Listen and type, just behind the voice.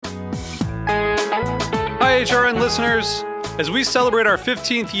HRN listeners. As we celebrate our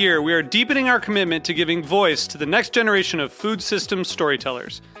 15th year, we are deepening our commitment to giving voice to the next generation of food systems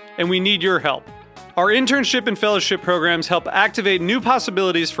storytellers, and we need your help. Our internship and fellowship programs help activate new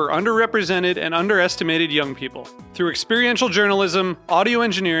possibilities for underrepresented and underestimated young people through experiential journalism, audio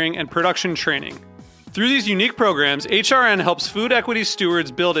engineering, and production training. Through these unique programs, HRN helps food equity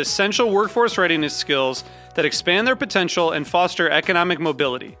stewards build essential workforce readiness skills that expand their potential and foster economic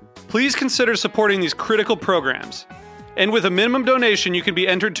mobility. Please consider supporting these critical programs. And with a minimum donation, you can be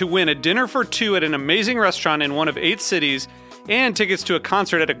entered to win a dinner for two at an amazing restaurant in one of 8 cities and tickets to a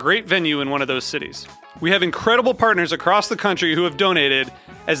concert at a great venue in one of those cities. We have incredible partners across the country who have donated,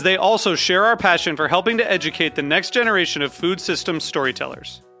 as they also share our passion for helping to educate the next generation of food systems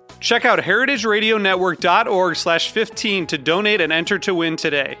storytellers. Check out heritageradionetwork.org/15 to donate and enter to win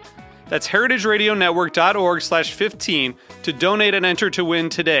today. That's heritageradionetwork.org/15 to donate and enter to win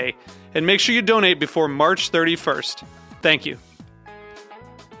today. And make sure you donate before March 31st. Thank you.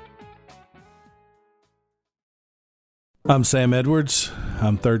 I'm Sam Edwards.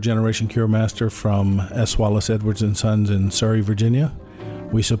 I'm third generation cure master from S. Wallace Edwards & Sons in Surrey, Virginia.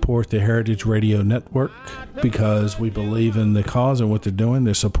 We support the Heritage Radio Network because we believe in the cause and what they're doing.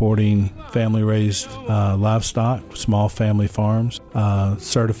 They're supporting family-raised livestock, small family farms,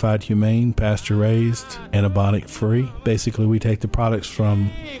 certified humane, pasture-raised, antibiotic-free. Basically, we take the products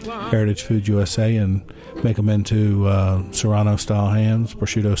from Heritage Food USA and make them into Serrano-style hams,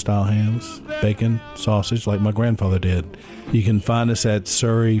 prosciutto-style hams, bacon, sausage, like my grandfather did. You can find us at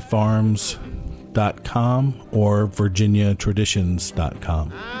surreyfarms.com or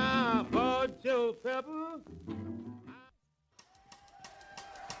virginiatraditions.com.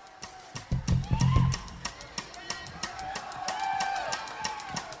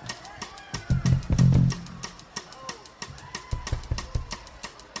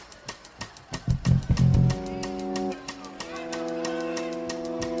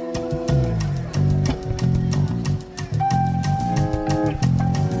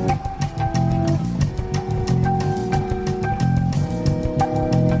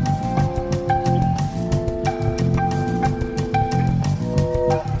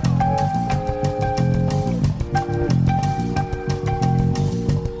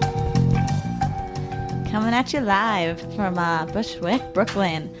 At you live from Bushwick,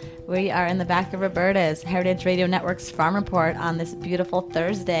 Brooklyn. We are in the back of Roberta's Heritage Radio Network's Farm Report on this beautiful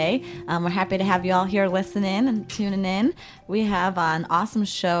Thursday. We're happy to have you all here listening and tuning in. We have an awesome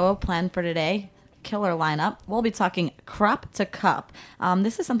show planned for today. Killer lineup. We'll be talking crop to cup.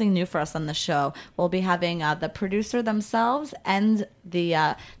 This is something new for us on the show. We'll be having the producer themselves and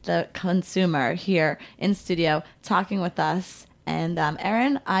the consumer here in studio talking with us. And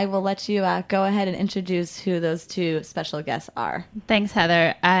Erin, I will let you go ahead and introduce who those two special guests are. Thanks,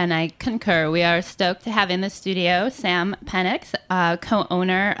 Heather. And I concur. We are stoked to have in the studio Sam Penix,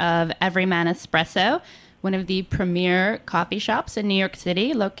 co-owner of Everyman Espresso, one of the premier coffee shops in New York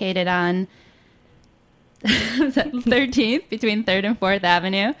City, located on 13th, between 3rd and 4th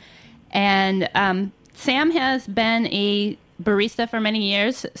Avenue. And Sam has been a barista for many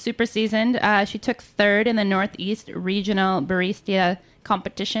years, super seasoned. She took 3rd in the Northeast Regional Barista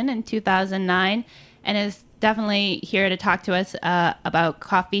Competition in 2009 and is definitely here to talk to us about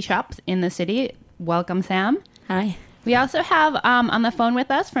coffee shops in the city. Welcome, Sam. Hi. We also have on the phone with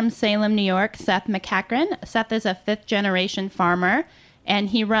us from Salem, New York, Seth McCachran. Seth is a 5th-generation farmer, and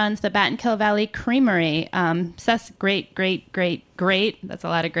he runs the Battenkill Valley Creamery. Seth's great, that's a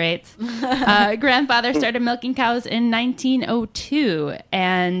lot of greats, grandfather started milking cows in 1902.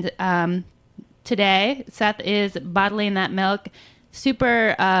 And today, Seth is bottling that milk.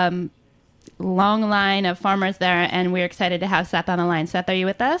 Super long line of farmers there, and we're excited to have Seth on the line. Seth, are you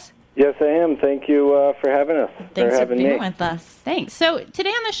with us? Yes, I am. Thank you for having us. Thanks for being with us. Thanks. So today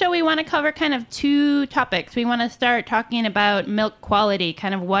on the show, we want to cover kind of 2 topics. We want to start talking about milk quality,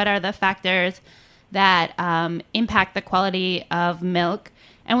 kind of what are the factors that impact the quality of milk.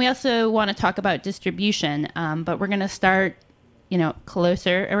 And we also want to talk about distribution, but we're going to start,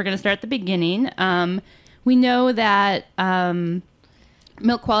 closer. We're going to start at the beginning. We know that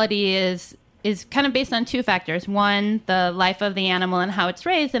milk quality is kind of based on 2 factors. 1, the life of the animal and how it's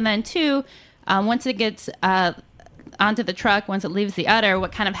raised. And then 2, once it gets onto the truck, once it leaves the udder,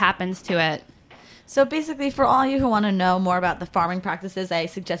 what kind of happens to it? So basically, for all you who want to know more about the farming practices, I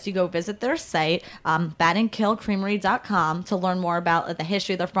suggest you go visit their site, battenkillcreamery.com, to learn more about the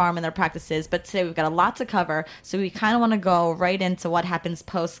history of their farm and their practices. But today we've got a lot to cover, so we kind of want to go right into what happens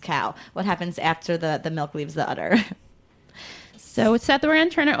post-cow, what happens after the milk leaves the udder. So, Seth, we're going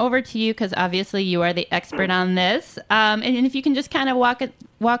to turn it over to you because obviously you are the expert on this. And if you can just kind of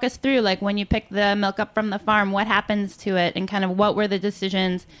walk us through, like when you pick the milk up from the farm, what happens to it, and kind of what were the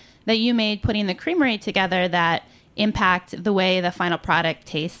decisions that you made putting the creamery together that impact the way the final product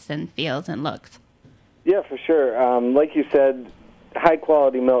tastes and feels and looks? Yeah, for sure. Like you said,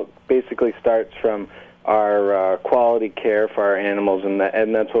 high-quality milk basically starts from our quality care for our animals, and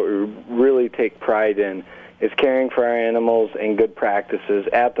that's what we really take pride in, is caring for our animals and good practices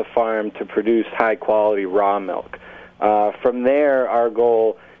at the farm to produce high-quality raw milk. From there, our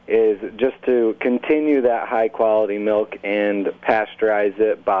goal is just to continue that high-quality milk and pasteurize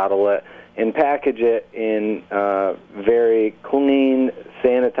it, bottle it, and package it in a very clean,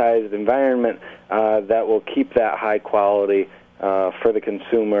 sanitized environment that will keep that high quality for the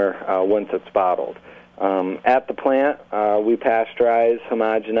consumer once it's bottled. At the plant, we pasteurize,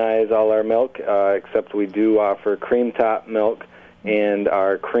 homogenize all our milk, except we do offer cream top milk, and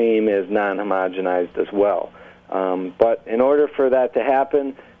our cream is non-homogenized as well. But in order for that to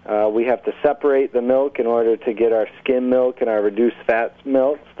happen, we have to separate the milk in order to get our skim milk and our reduced fats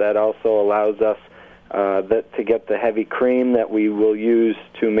milks. That also allows us to get the heavy cream that we will use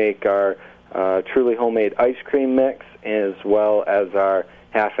to make our truly homemade ice cream mix, as well as our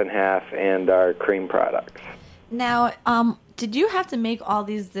half and half and our cream products. Now, did you have to make all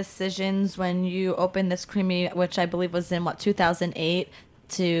these decisions when you opened this creamery, which I believe was in, 2008,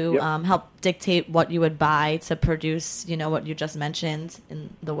 to help dictate what you would buy to produce, what you just mentioned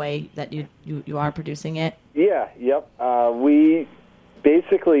in the way that you are producing it? Yeah, yep. We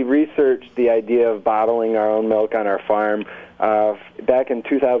basically researched the idea of bottling our own milk on our farm. Back in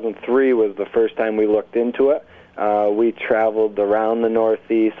 2003 was the first time we looked into it. We traveled around the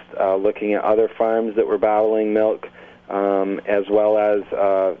Northeast looking at other farms that were bottling milk, as well as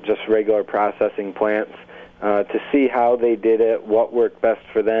just regular processing plants, to see how they did it, what worked best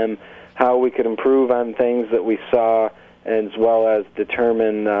for them, how we could improve on things that we saw, as well as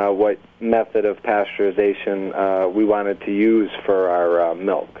determine what method of pasteurization we wanted to use for our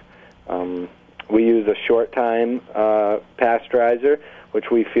milk. We use a short-time pasteurizer,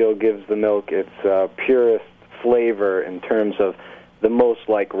 which we feel gives the milk its purest flavor in terms of the most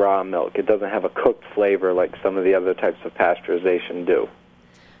like raw milk. It doesn't have a cooked flavor like some of the other types of pasteurization do.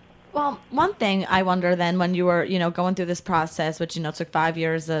 Well, one thing I wonder then, when you were, going through this process, which, took 5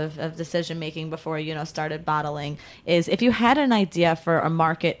 years of decision making before, started bottling, is if you had an idea for a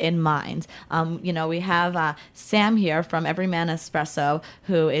market in mind. We have Sam here from Everyman Espresso,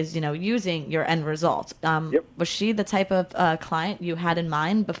 who is, using your end result. Yep. Was she the type of client you had in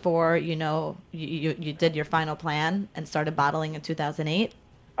mind before, you did your final plan and started bottling in 2008?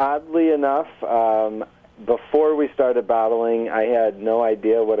 Oddly enough, before we started bottling, I had no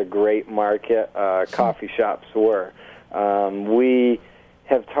idea what a great market coffee shops were. We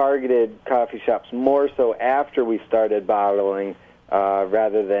have targeted coffee shops more so after we started bottling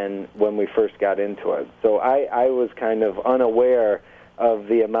rather than when we first got into it. So I was kind of unaware of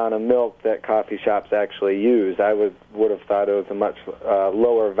the amount of milk that coffee shops actually use. I would have thought it was a much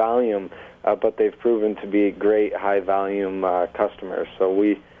lower volume, but they've proven to be great high-volume customers. So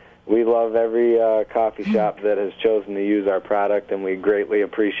we love every coffee shop that has chosen to use our product, and we greatly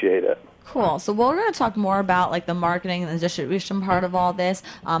appreciate it. Cool. So we're going to talk more about the marketing and the distribution part of all this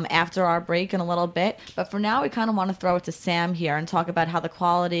after our break in a little bit. But for now, we kind of want to throw it to Sam here and talk about how the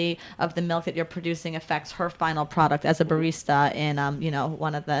quality of the milk that you're producing affects her final product as a barista in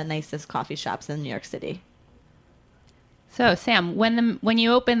one of the nicest coffee shops in New York City. So, Sam, when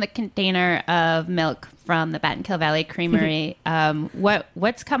you open the container of milk from the Battenkill Valley Creamery,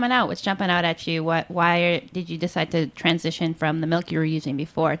 what's coming out? What's jumping out at you? Why did you decide to transition from the milk you were using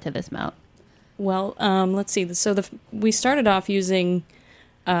before to this milk? Well, let's see. So we started off using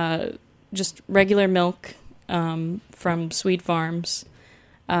just regular milk from Swede Farms,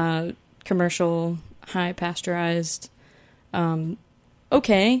 commercial, high pasteurized.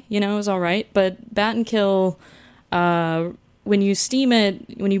 Okay, it was all right. But Battenkill, when you steam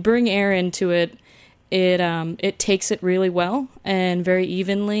it, when you bring air into it, it takes it really well and very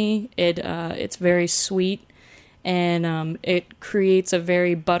evenly. It's very sweet, and it creates a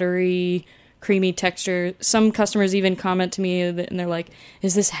very buttery, creamy texture. Some customers even comment to me, and they're like,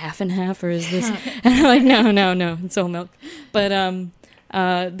 "Is this half and half, or is this?" And I'm like, "No, it's all milk." But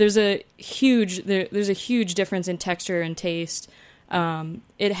there's a huge difference in texture and taste.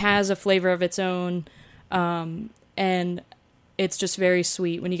 It has a flavor of its own, and it's just very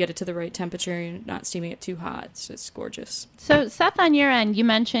sweet when you get it to the right temperature. You're not steaming it too hot. So it's gorgeous. So, Seth, on your end, you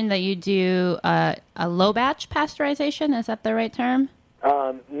mentioned that you do a low batch pasteurization. Is that the right term?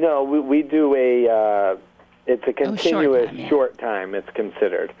 No, we do a It's a continuous short time, it's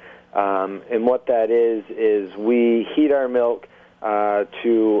considered. And what that is we heat our milk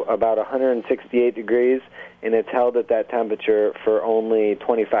to about 168 degrees, and it's held at that temperature for only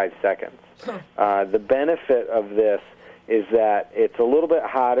 25 seconds. The benefit of this is that it's a little bit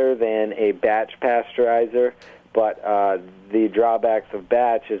hotter than a batch pasteurizer, but the drawbacks of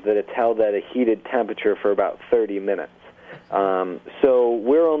batch is that it's held at a heated temperature for about 30 minutes. So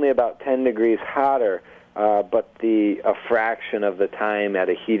we're only about 10 degrees hotter, but a fraction of the time at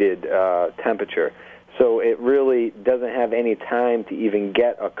a heated temperature. So it really doesn't have any time to even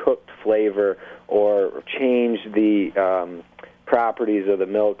get a cooked flavor or change the properties of the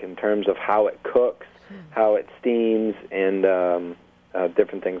milk in terms of how it cooks, how it steams, and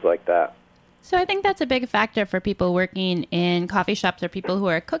different things like that. So I think that's a big factor for people working in coffee shops or people who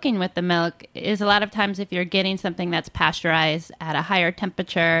are cooking with the milk is a lot of times if you're getting something that's pasteurized at a higher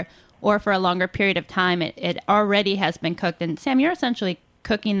temperature or for a longer period of time, it already has been cooked. And Sam, you're essentially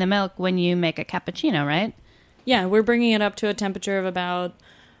cooking the milk when you make a cappuccino, right? Yeah, we're bringing it up to a temperature of about,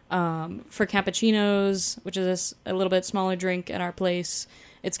 for cappuccinos, which is a little bit smaller drink at our place,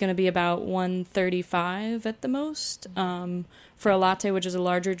 it's going to be about 135 at the most. For a latte, which is a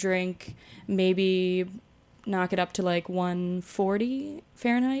larger drink, maybe knock it up to like 140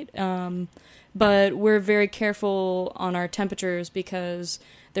 Fahrenheit. But we're very careful on our temperatures because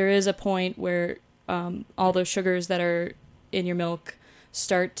there is a point where all those sugars that are in your milk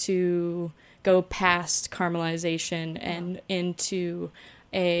start to go past caramelization and into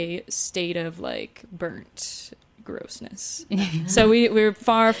a state of like burnt grossness. So we're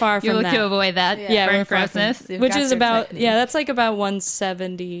far from that. You look to avoid that. Yeah, burnt grossness. Which is about, that's like about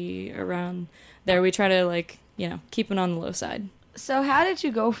 170 around there. We try to like, keep it on the low side. So how did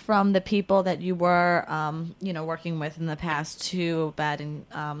you go from the people that you were, working with in the past to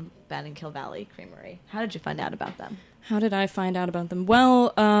Battenkill Valley Creamery? How did you find out about them? How did I find out about them?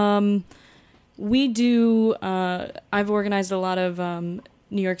 Well, we do, I've organized a lot of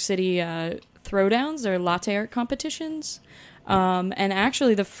New York City throwdowns or latte art competitions. And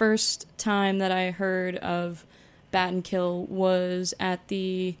actually the first time that I heard of Battenkill was at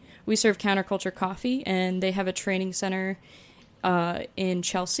we serve counterculture coffee, and they have a training center in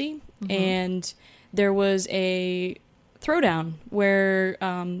Chelsea. Mm-hmm. And there was a throwdown where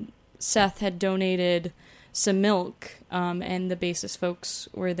Seth had donated some milk, and the Basis folks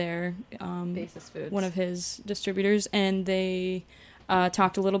were there. Basis Foods. One of his distributors, and they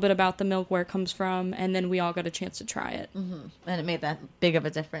talked a little bit about the milk, where it comes from, and then we all got a chance to try it. Mm-hmm. And it made that big of a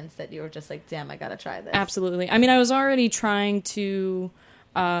difference that you were just like, damn, I gotta try this. Absolutely. I mean, I was already trying to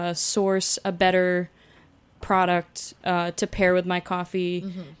source a better product to pair with my coffee,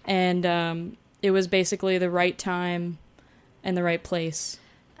 mm-hmm. and it was basically the right time and the right place.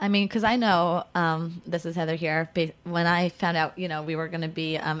 I mean, because I know, this is Heather here, when I found out, we were going to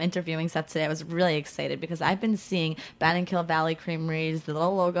be interviewing Seth today, I was really excited because I've been seeing Battenkill Valley Creameries, the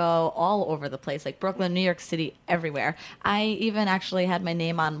little logo, all over the place, like Brooklyn, New York City, everywhere. I even actually had my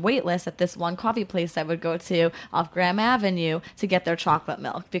name on wait list at this one coffee place I would go to off Graham Avenue to get their chocolate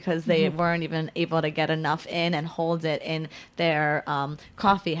milk because they mm-hmm. weren't even able to get enough in and hold it in their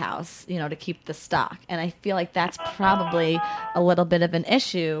coffee house, to keep the stock. And I feel like that's probably a little bit of an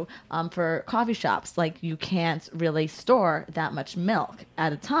issue for coffee shops. Like, you can't really store that much milk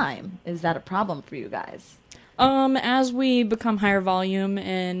at a time. Is that a problem for you guys? As we become higher volume,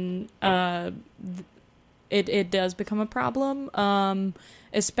 and it does become a problem,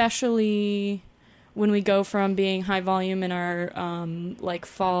 especially when we go from being high volume in our like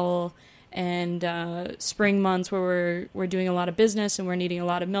fall and spring months where we're doing a lot of business and we're needing a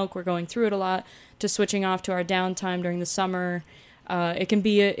lot of milk, we're going through it a lot, to switching off to our downtime during the summer. It can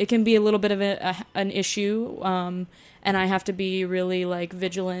be a little bit of an issue, and I have to be really like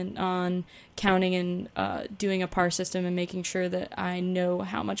vigilant on counting and doing a par system and making sure that I know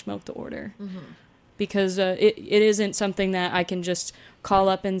how much milk to order, mm-hmm. because it isn't something that I can just call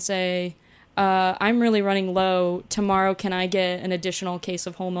up and say, I'm really running low. Tomorrow, can I get an additional case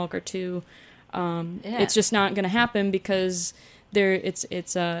of whole milk or two? It's just not going to happen because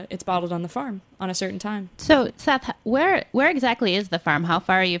it's bottled on the farm on a certain time. So, Seth, where exactly is the farm? How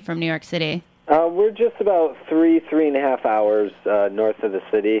far are you from New York City? We're just about 3.5 hours north of the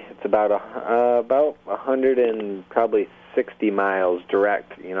city. It's about 100 and probably 60 miles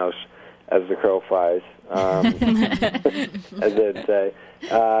direct, as the crow flies, as they'd say.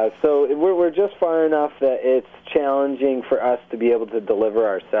 So we're just far enough that it's challenging for us to be able to deliver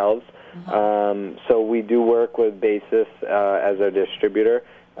ourselves. So we do work with Basis as our distributor,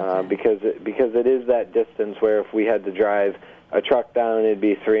 because it is that distance where if we had to drive a truck down, it'd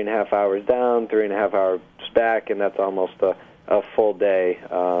be 3.5 hours down, 3.5 hours back, and that's almost a full day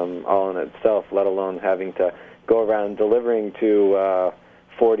all in itself, let alone having to go around delivering to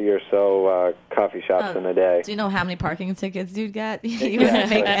 40 or so coffee shops in a day. Do you know how many parking tickets you'd get? You wouldn't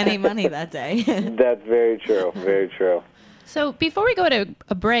make any money that day. That's very true, very true. So before we go to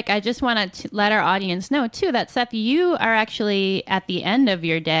a break, I just want to let our audience know, too, that, Seth, you are actually at the end of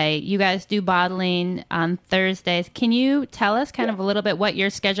your day. You guys do bottling on Thursdays. Can you tell us kind of a little bit what your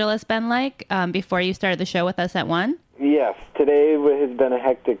schedule has been like before you started the show with us at 1? Yes, today has been a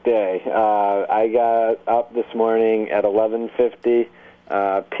hectic day. I got up this morning at 11:50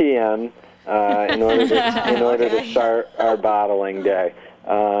 p.m. In order to start our bottling day.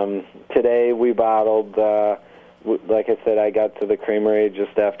 Today we bottled, like I said, I got to the Creamery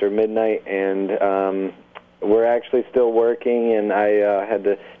just after midnight, and we're actually still working, and I had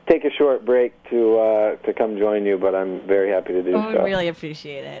to take a short break to come join you, but I'm very happy to do so. We really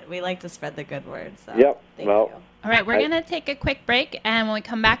appreciate it. We like to spread the good word. So yep. Thank you. All right, we're going to take a quick break, and when we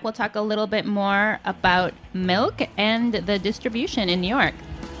come back, we'll talk a little bit more about milk and the distribution in New York.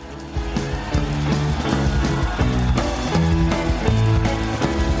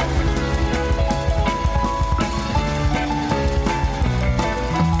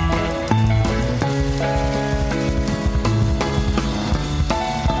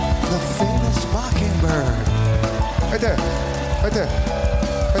 The famous mockingbird. Right there. Right there.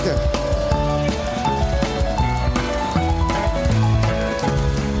 Right there.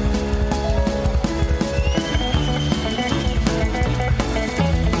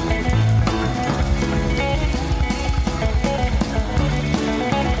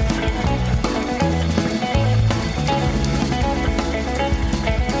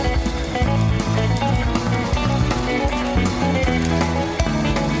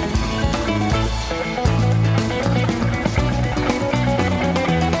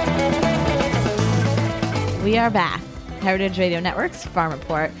 We are back. Heritage Radio Network's Farm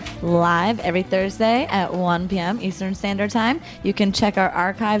Report, live every Thursday at 1 p.m. Eastern Standard Time. You can check our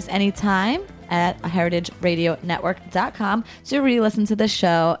archives anytime at heritageradionetwork.com to re-listen to the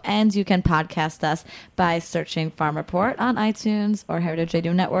show, and you can podcast us by searching Farm Report on iTunes or Heritage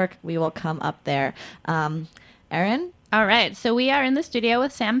Radio Network. We will come up there. Erin? All right, so we are in the studio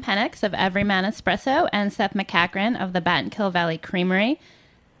with Sam Penix of Everyman Espresso and Seth McCachran of the Battenkill Valley Creamery.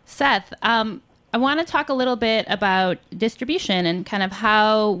 Seth, I want to talk a little bit about distribution and kind of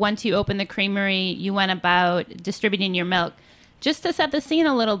how, once you opened the creamery, you went about distributing your milk. Just to set the scene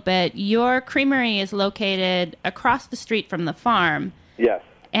a little bit, your creamery is located across the street from the farm. Yes.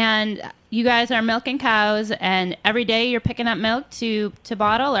 And you guys are milking cows, and every day you're picking up milk to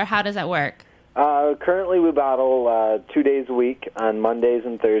bottle, or how does that work? Currently we bottle 2 days a week on Mondays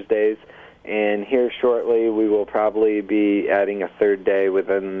and Thursdays. And here shortly, we will probably be adding a third day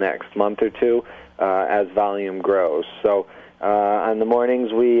within the next month or two as volume grows. So on the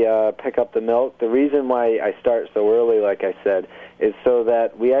mornings, we pick up the milk. The reason why I start so early, like I said, is so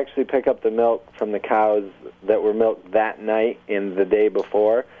that we actually pick up the milk from the cows that were milked that night and the day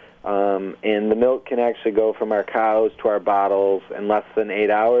before. And the milk can actually go from our cows to our bottles in less than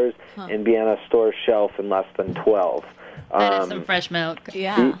 8 hours and be on a store shelf in less than 12. That is some fresh milk.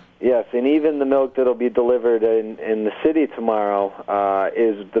 Yeah. Yes, and even the milk that'll be delivered in the city tomorrow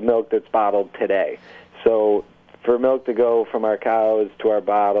is the milk that's bottled today. So for milk to go from our cows to our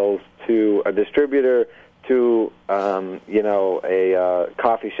bottles to a distributor to a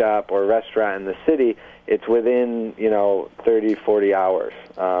coffee shop or restaurant in the city, it's within 30, 40 hours,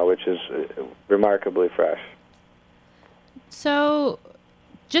 which is remarkably fresh. So,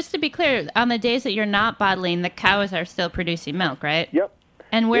 just to be clear, on the days that you're not bottling, the cows are still producing milk, right? Yep.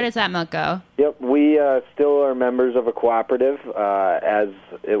 And where does that milk go? Yep, we still are members of a cooperative, as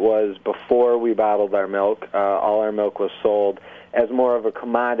it was before we bottled our milk. All our milk was sold as more of a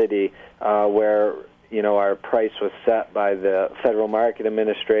commodity, where our price was set by the Federal Market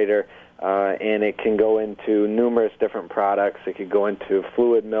Administrator, and it can go into numerous different products. It could go into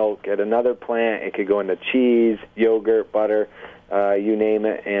fluid milk at another plant. It could go into cheese, yogurt, butter, you name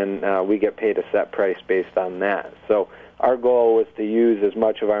it, and we get paid a set price based on that. So our goal was to use as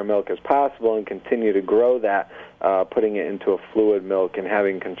much of our milk as possible and continue to grow that, putting it into a fluid milk and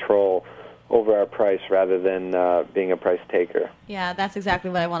having control over our price rather than being a price taker. Yeah, that's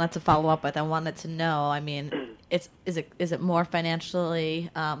exactly what I wanted to follow up with. I wanted to know, I mean, is it more financially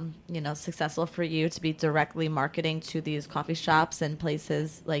successful for you to be directly marketing to these coffee shops and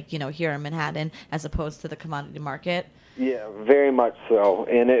places like here in Manhattan as opposed to the commodity market? Yeah, very much so.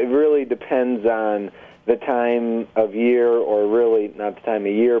 And it really depends on the time of year, or really not the time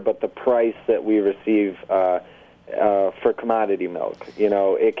of year, but the price that we receive for commodity milk.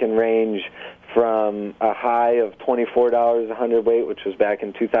 It can range from a high of $24 a hundredweight, which was back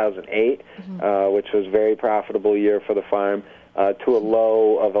in 2008, which was a very profitable year for the farm, to a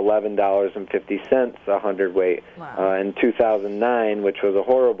low of $11.50 a hundredweight in 2009, which was a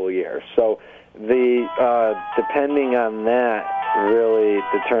horrible year. So the depending on that really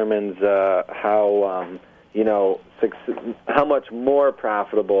determines how much more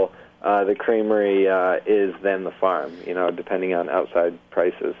profitable the creamery is than the farm, depending on outside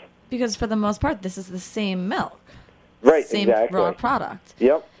prices. Because for the most part, this is the same milk. Right, same exactly. raw product.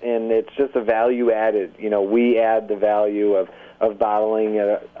 Yep, and it's just a value added. We add the value of bottling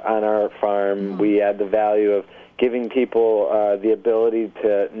on our farm. We add the value of giving people the ability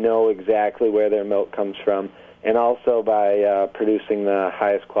to know exactly where their milk comes from, and also by producing the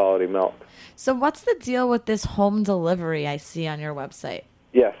highest quality milk. So what's the deal with this home delivery I see on your website?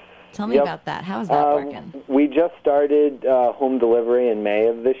 Yes. Tell me about that. How is that working? We just started home delivery in May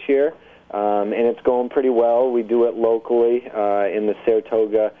of this year, and it's going pretty well. We do it locally in the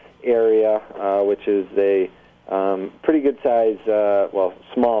Saratoga area, which is a pretty good-size,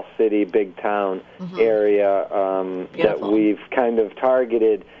 small city, big town area that we've kind of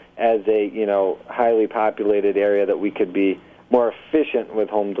targeted as a, highly populated area that we could be more efficient with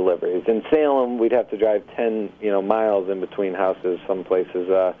home deliveries. In Salem, we'd have to drive 10, miles in between houses, some places,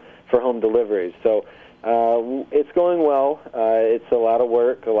 for home deliveries. So it's going well. It's a lot of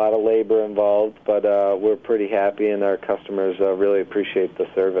work, a lot of labor involved, but we're pretty happy, and our customers really appreciate the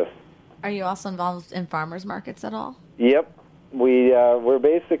service. Are you also involved in farmers markets at all? Yep. We're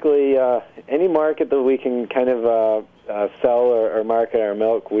basically any market that we can kind of sell or market our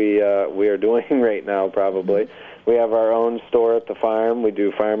milk, we are doing right now probably. We have our own store at the farm. We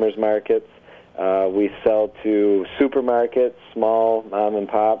do farmers markets. We sell to supermarkets, small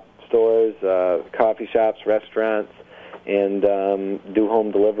mom-and-pop stores, coffee shops, restaurants, and do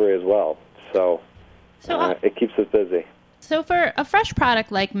home delivery as well. So it keeps us busy. So for a fresh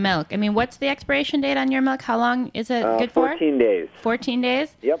product like milk, what's the expiration date on your milk? How long is it good for? 14 days. 14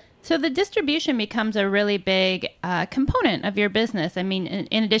 days? Yep. So the distribution becomes a really big component of your business. In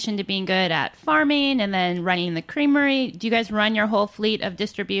addition to being good at farming and then running the creamery, do you guys run your whole fleet of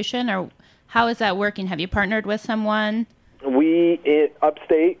distribution, or how is that working? Have you partnered with someone?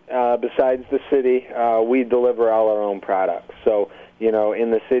 Upstate, besides the city, we deliver all our own products. So,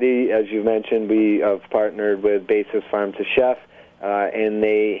 in the city, as you mentioned, we have partnered with Basis Farm to Chef, and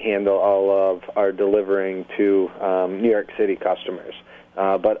they handle all of our delivering to New York City customers.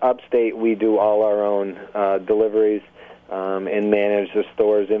 But upstate, we do all our own deliveries and manage the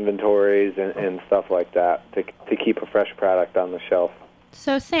store's inventories and stuff like that to keep a fresh product on the shelf.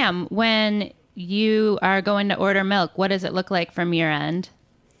 So, Sam, when you are going to order milk, what does it look like from your end?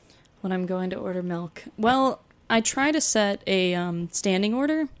 When I'm going to order milk? Well, I try to set a standing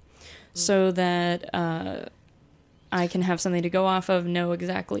order so that I can have something to go off of, know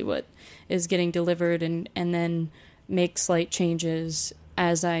exactly what is getting delivered, and then make slight changes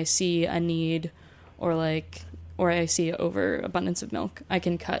as I see a need or I see overabundance of milk. I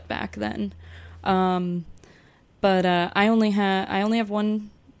can cut back then. But I only have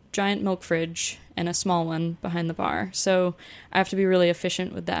one giant milk fridge and a small one behind the bar, so I have to be really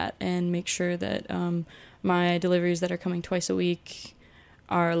efficient with that and make sure that my deliveries that are coming twice a week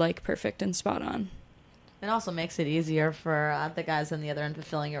are perfect and spot on. It also makes it easier for the guys on the other end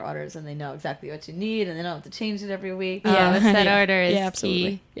fulfilling your orders, and they know exactly what you need, and they don't have to change it every week. Yeah, the set order is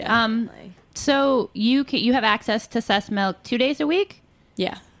absolutely. key. Yeah. So you have access to Sess milk 2 days a week?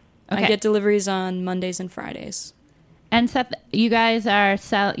 Yeah. Okay. I get deliveries on Mondays and Fridays. And Seth, you guys are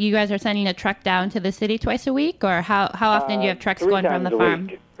sending a truck down to the city twice a week, or how often do you have trucks going from the farm?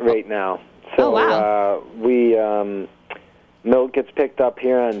 3 times a week right now. So, wow. Milk gets picked up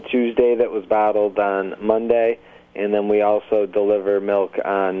here on Tuesday that was bottled on Monday, and then we also deliver milk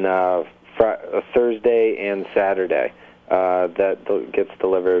on Thursday and Saturday that gets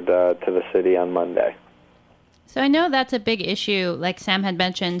delivered to the city on Monday. So I know that's a big issue, like Sam had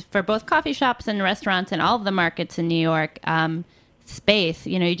mentioned, for both coffee shops and restaurants and all of the markets in New York. Space,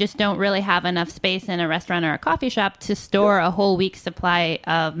 you just don't really have enough space in a restaurant or a coffee shop to store a whole week's supply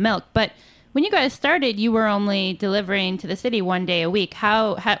of milk. But when you guys started, you were only delivering to the city 1 day a week.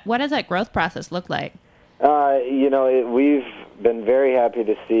 What does that growth process look like? We've been very happy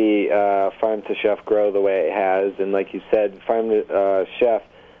to see Farm to Chef grow the way it has. And like you said, Farm to Chef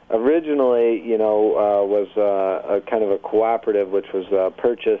originally, was a kind of a cooperative which was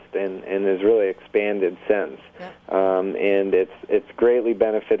purchased and has really expanded since. Yeah. And it's greatly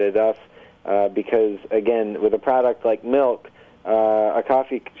benefited us because, again, with a product like milk, a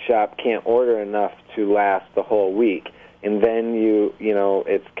coffee shop can't order enough to last the whole week. And then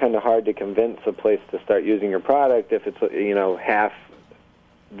it's kind of hard to convince a place to start using your product if it's,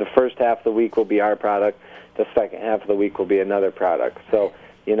 the first half of the week will be our product, the second half of the week will be another product. So,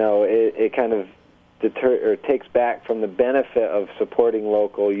 it kind of takes back from the benefit of supporting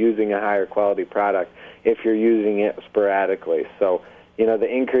local, using a higher quality product if you're using it sporadically. So, the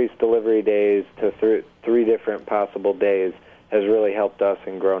increased delivery days to 3 different possible days has really helped us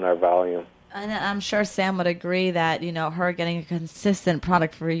and grown our volume. And I'm sure Sam would agree that, her getting a consistent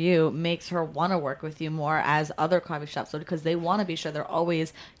product for you makes her want to work with you more as other coffee shops would, because they want to be sure they're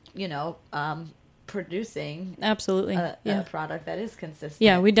always, producing absolutely a product that is consistent.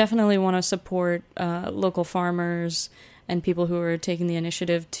 Yeah, we definitely want to support local farmers and people who are taking the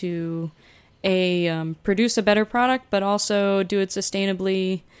initiative to produce a better product, but also do it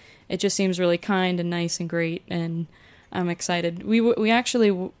sustainably. It just seems really kind and nice and great, and I'm excited. We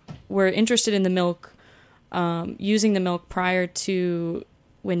actually were interested in the milk, using the milk prior to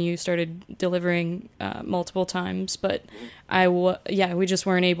when you started delivering multiple times, but we just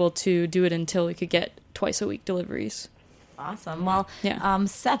weren't able to do it until we could get twice-a-week deliveries. Awesome. Well, yeah.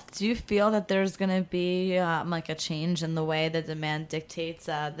 Seth, do you feel that there's going to be a change in the way the demand dictates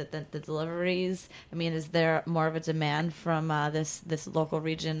the deliveries? I mean, is there more of a demand from this local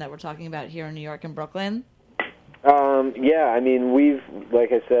region that we're talking about here in New York and Brooklyn? Yeah, I mean,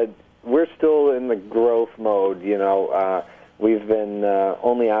 like I said, we're still in the growth mode, We've been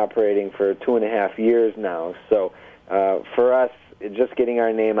only operating for 2.5 years now. So for us, just getting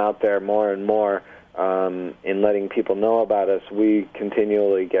our name out there more and more and letting people know about us, we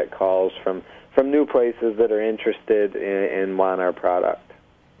continually get calls from new places that are interested and want our product.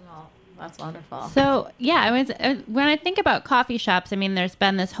 Oh, that's wonderful. So, when I think about coffee shops, I mean, there's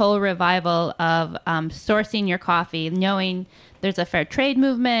been this whole revival of sourcing your coffee, knowing there's a fair trade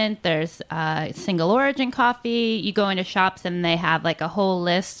movement, there's single origin coffee. You go into shops and they have like a whole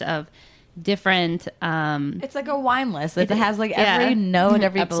list of different... it's like a wine list. It has like every note,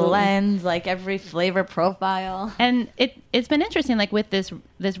 every blend, like every flavor profile. And it's been interesting, like with this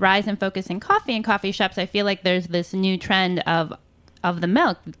rise in focus in coffee and coffee shops, I feel like there's this new trend of the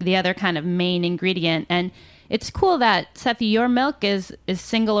milk, the other kind of main ingredient. And it's cool that, Seth, your milk is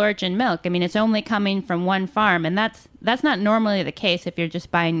single origin milk. I mean, it's only coming from one farm, and that's not normally the case if you're just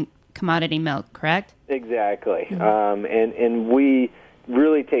buying commodity milk, correct? Exactly. And we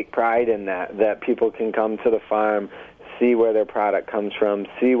really take pride in that people can come to the farm, see where their product comes from,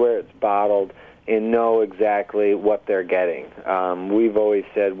 see where it's bottled, and know exactly what they're getting. We've always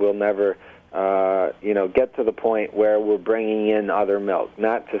said we'll never... get to the point where we're bringing in other milk.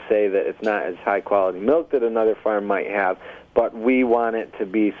 Not to say that it's not as high quality milk that another farm might have, but we want it to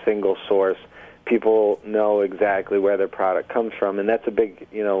be single source. People know exactly where their product comes from, and that's a big,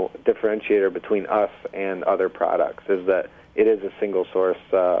 differentiator between us and other products, is that it is a single source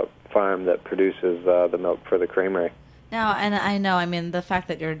farm that produces the milk for the Creamery. Now, and I know, I mean, the fact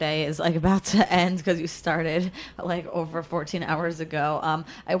that your day is like about to end because you started like over 14 hours ago.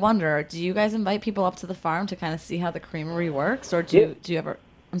 I wonder, do you guys invite people up to the farm to kind of see how the Creamery works, or do you ever?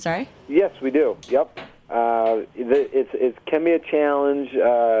 I'm sorry. Yes, we do. Yep. It can be a challenge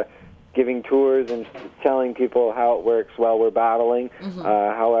giving tours and telling people how it works while we're bottling. Mm-hmm.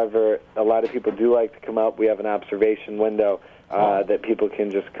 However, a lot of people do like to come up. We have an observation window that people can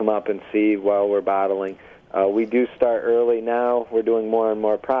just come up and see while we're bottling. We do start early now. We're doing more and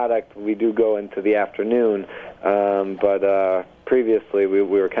more product. We do go into the afternoon, but previously we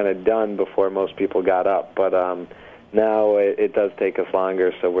were kind of done before most people got up. But now it does take us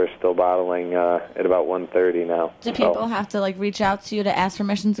longer, so we're still bottling at about 1:30 now. Do people have to reach out to you to ask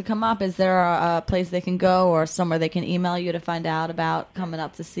permission to come up? Is there a place they can go or somewhere they can email you to find out about coming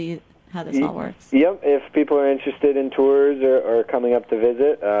up to see how this all works? Yep. If people are interested in tours or coming up to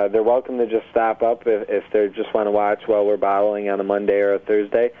visit, they're welcome to just stop up if they just want to watch while we're bottling on a Monday or a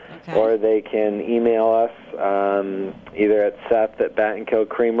Thursday. Okay. Or they can email us either at Seth at Battenkill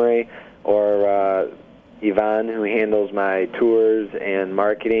Creamery or Yvonne, who handles my tours and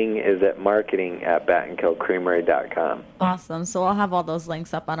marketing, is at marketing@battenkillcreamery.com. Awesome. So I'll have all those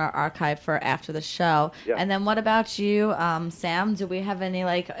links up on our archive for after the show. Yep. And then what about you, Sam? Do we have any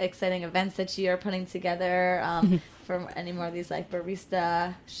exciting events that you are putting together for any more of these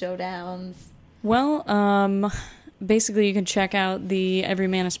barista showdowns? Well, basically you can check out the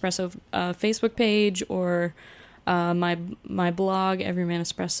Everyman Espresso Facebook page or my blog, Everyman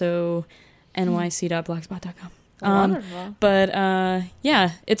Espresso. nyc.blogspot.com. Wonderful. But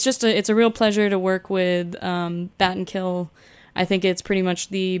it's a real pleasure to work with Battenkill. I think it's pretty much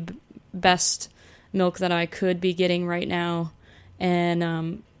the best milk that I could be getting right now,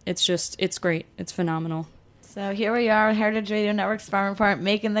 and it's great. It's phenomenal. So here we are, Heritage Radio Network's Farm Report,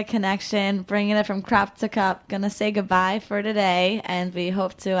 making the connection, bringing it from crop to cup. Gonna say goodbye for today, and we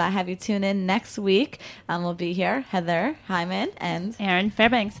hope to have you tune in next week. We'll be here, Heather Hyman and Aaron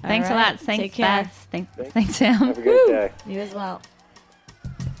Fairbanks. Thanks a right. lot. Thanks, Take care. Beth. Thanks, Sam. Have a good day. You as well.